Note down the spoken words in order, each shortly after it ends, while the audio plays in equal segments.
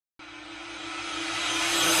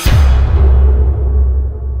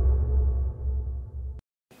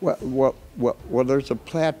Well, there's a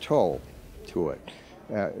plateau to it.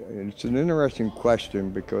 It's an interesting question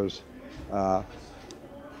because uh,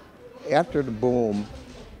 after the boom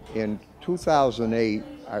in 2008,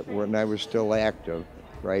 when I was still active,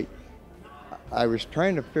 right, I was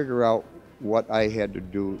trying to figure out what I had to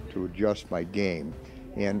do to adjust my game,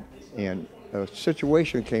 and a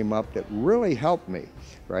situation came up that really helped me,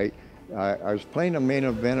 right. I was playing a main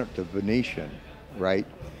event at the Venetian, right,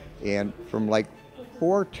 and from like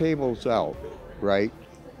 4 tables out, right,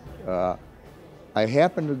 uh, I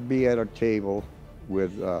happened to be at a table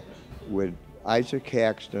with Isaac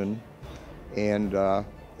Haxton and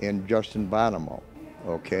Justin Bonomo,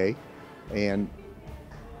 okay, and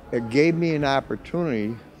it gave me an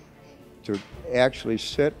opportunity to actually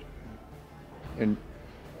sit and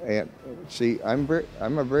and see. I'm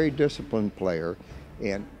a very disciplined player,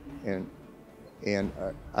 and and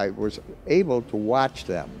I was able to watch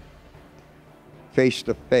them face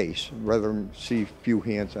to face rather than see a few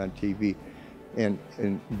hands on TV, and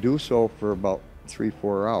do so for about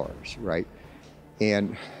 3-4 hours, right?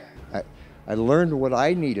 And I, I learned what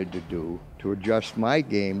I needed to do to adjust my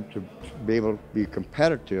game to be able to be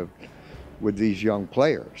competitive with these young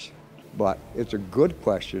players. But it's a good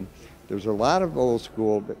question. There's a lot of old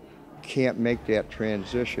school that can't make that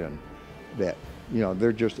transition, that,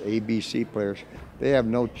 they're just ABC players. They have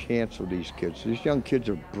no chance with these kids. These young kids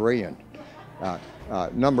are brilliant.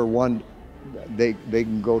 Number one, they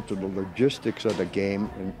can go to the logistics of the game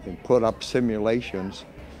and put up simulations,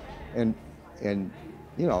 and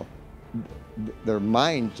you know their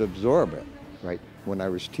minds absorb it, right? When I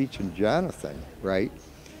was teaching Jonathan, right,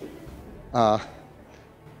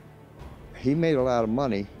 he made a lot of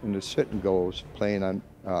money in the sit and goes playing on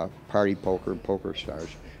Party Poker and Poker Stars,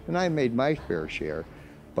 and I made my fair share.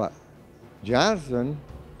 But Jonathan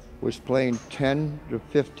was playing 10 to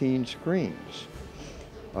 15 screens,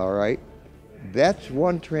 all right? That's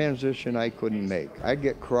one transition I couldn't make. I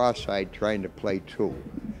get cross-eyed trying to play two,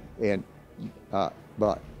 and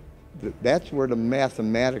but that's where the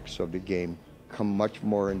mathematics of the game come much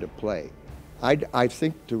more into play. I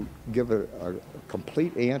think, to give a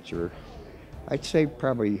complete answer, I'd say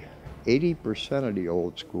probably 80% of the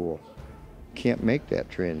old school can't make that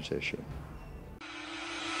transition.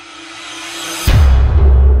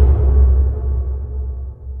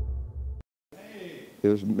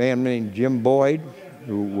 There was a man named Jim Boyd,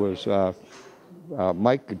 who was,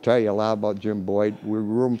 Mike could tell you a lot about Jim Boyd. We were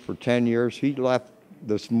with him for 10 years. He left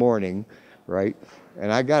this morning, right?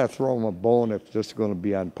 And I got to throw him a bone if this is going to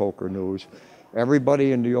be on Poker News.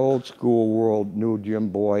 Everybody in the old school world knew Jim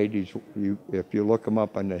Boyd. If you look him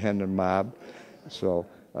up on the Hendon Mob. So,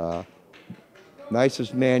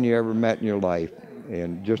 nicest man you ever met in your life,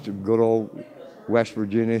 and just a good old West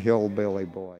Virginia hillbilly boy.